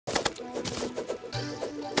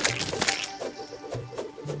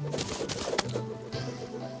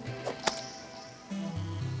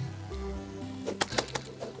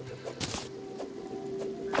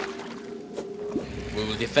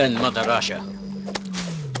Defend Mother Russia.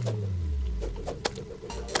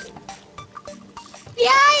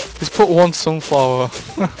 Yay! He's put one sunflower.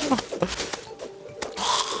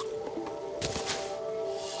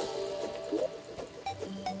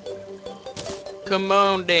 Come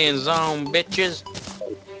on then, zone bitches.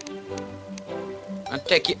 I'll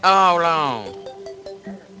take you all on.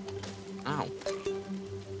 Ow.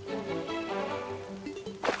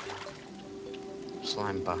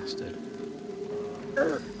 Slime bastard.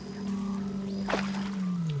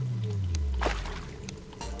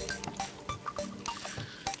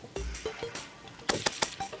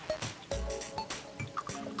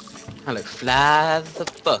 I look fly the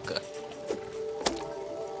fucker.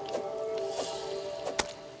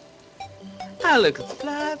 I look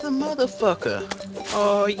fly the motherfucker.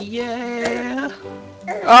 Oh yeah.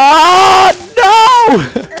 Ah no!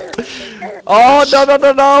 Oh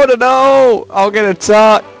no! I'll get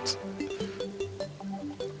attacked.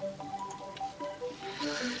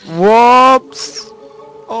 Whoops!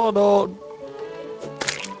 Oh no!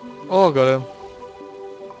 Oh, got him.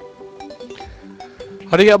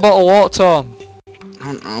 How do you get a bottle of water, Tom?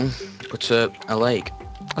 I don't know. What's a lake?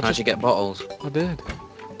 How'd you get bottles? I did.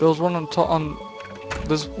 There was one on top on.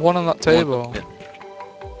 There's one on that table.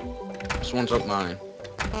 This one's up mine.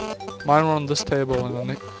 Mine were on this table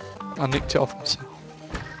and I nicked it off myself.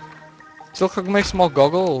 So look, I can make some more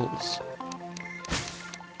goggles.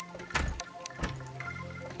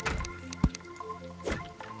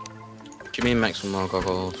 What do you mean make some more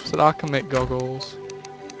goggles? So that I can make goggles.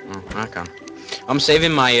 Oh, I can. I'm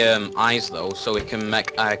saving my eyes though, so we can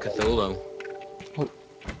make Eye Cthulhu. Oh,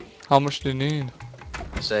 how much do you need?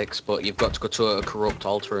 6, but you've got to go to a corrupt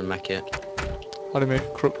altar and make it. How do you make a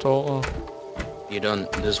corrupt altar? You don't.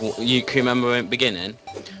 You can remember in the beginning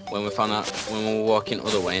when we found out when we were walking the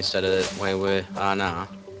other way instead of where we are now.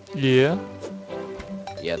 Yeah.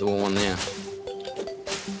 Yeah, there was one there.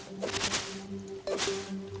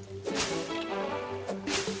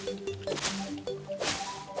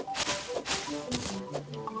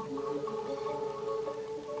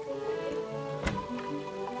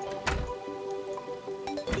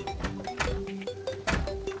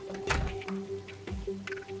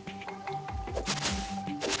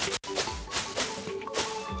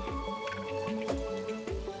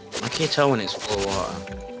 I can't tell when it's full of water.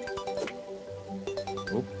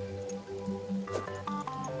 Oop.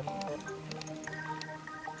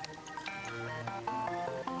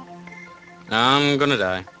 I'm gonna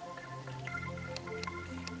die.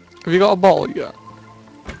 Have you got a bottle yet?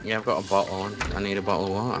 Yeah, I've got a bottle. I need a bottle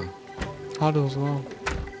of water. I do as well.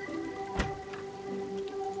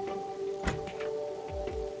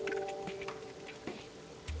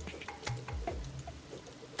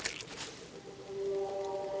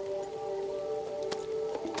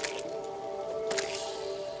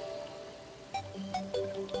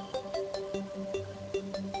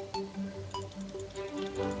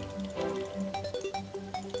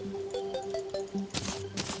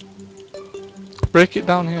 Break it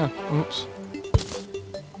down here. Oops.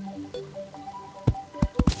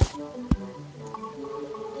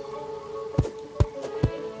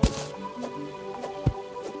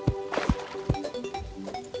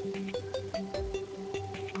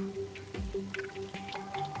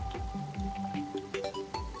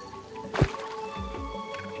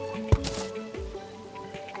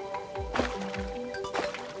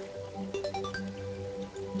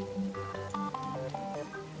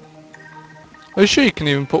 Are you sure you can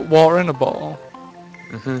even put water in a bottle?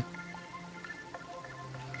 Mhm.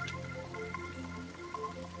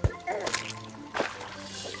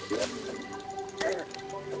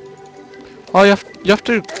 Oh, you have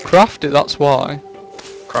to craft it. That's why.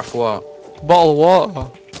 Craft what? Bottle of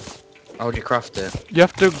water. How would you craft it? You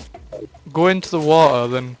have to go into the water,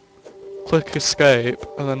 then click escape,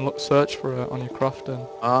 and then look search for it on your crafting.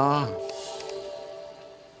 Ah.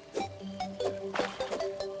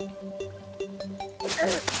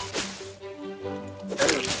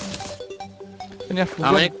 Then you have to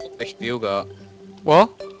How many run. goldfish have you got? What?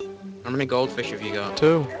 How many goldfish have you got?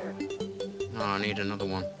 2. Oh, I need another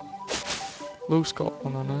one. Luke's got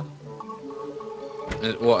one on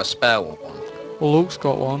there. What, a spare one? Well, Luke's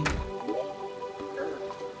got one.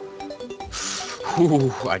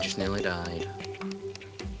 Ooh, I just nearly died.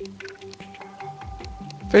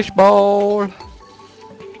 Fishbowl!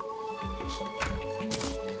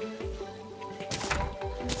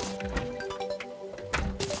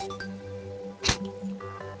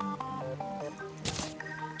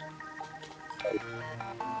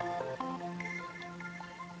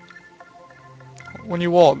 When you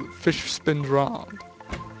walk, fish spins round.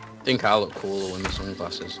 I think I look cooler with my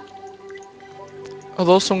sunglasses. Are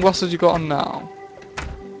those sunglasses you got on now?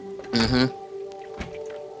 Mhm.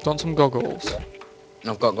 Want some goggles?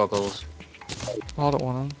 I've got goggles. Oh, I don't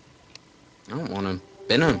want them. I don't want them.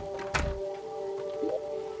 Bin 'em.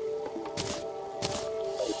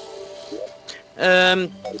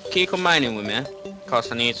 Can you come mining with me?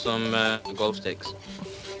 Cause I need some glow sticks.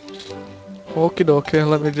 Okie dokie,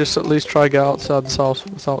 let me just at least try get outside this house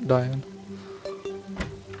without dying.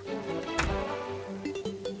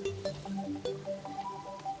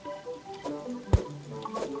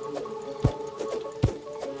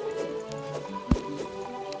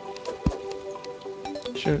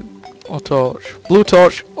 Shoot. Or torch. Blue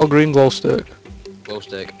torch or green glow stick? Glow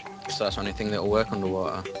stick. Cause that's the only thing that'll work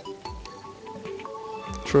underwater.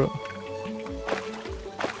 True.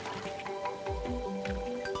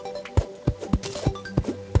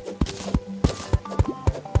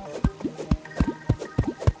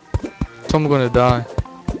 So I'm gonna die.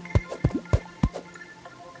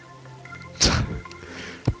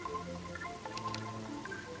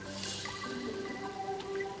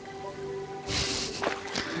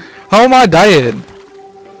 How am I dying?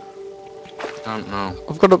 I don't know.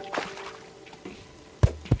 I've got a...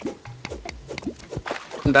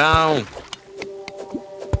 Come down.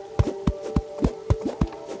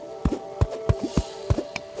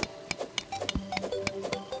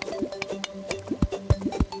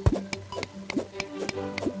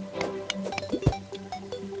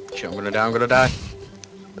 Shit, I'm gonna die. I'm gonna die.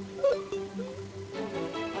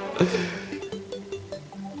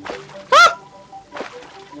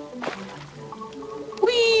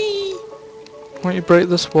 Whee! Why don't you break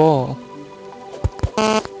this wall?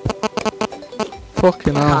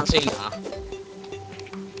 Fucking I hell. can't see now.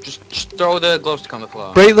 Just throw the glow stick on the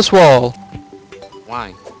floor. Break this wall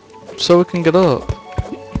Why? so we can get up.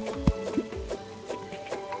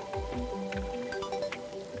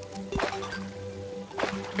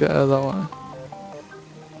 Get out of that way.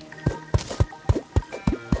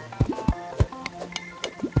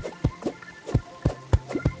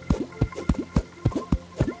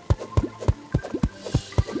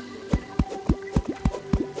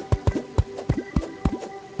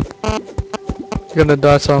 You're gonna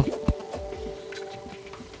die, Tom.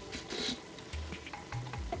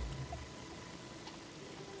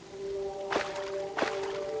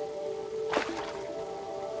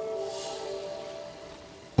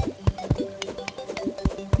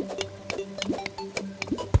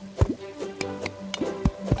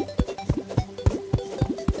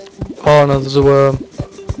 Oh no, there's a worm.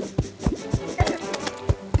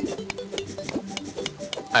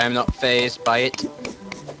 I am not phased by it.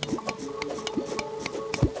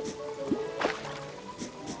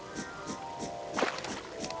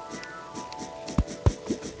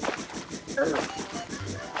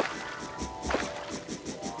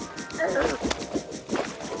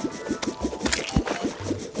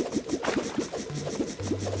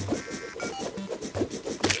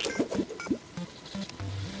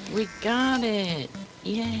 We got it!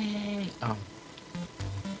 Yay! Oh.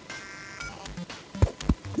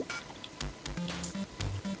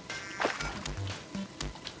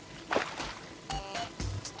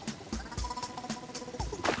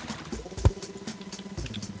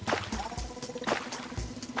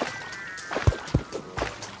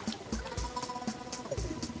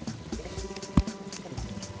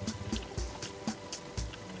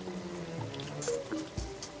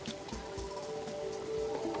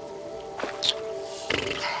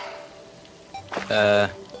 Uh.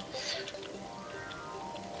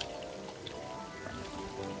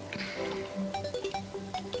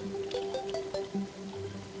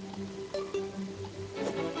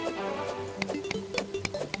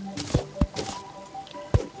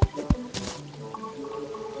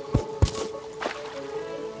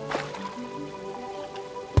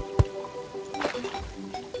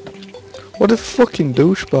 What a fucking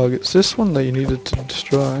douchebag. It's this one that you needed to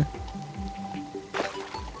destroy.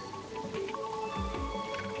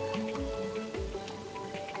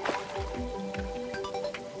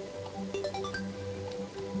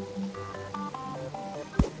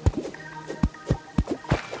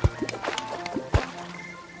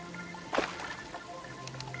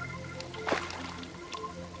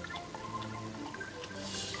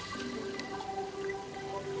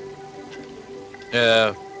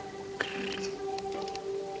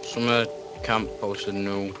 Summer Camp posted a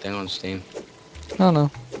new thing on Steam. I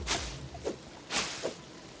know.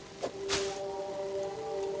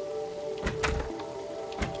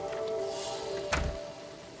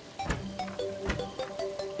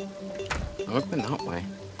 I'm open that way.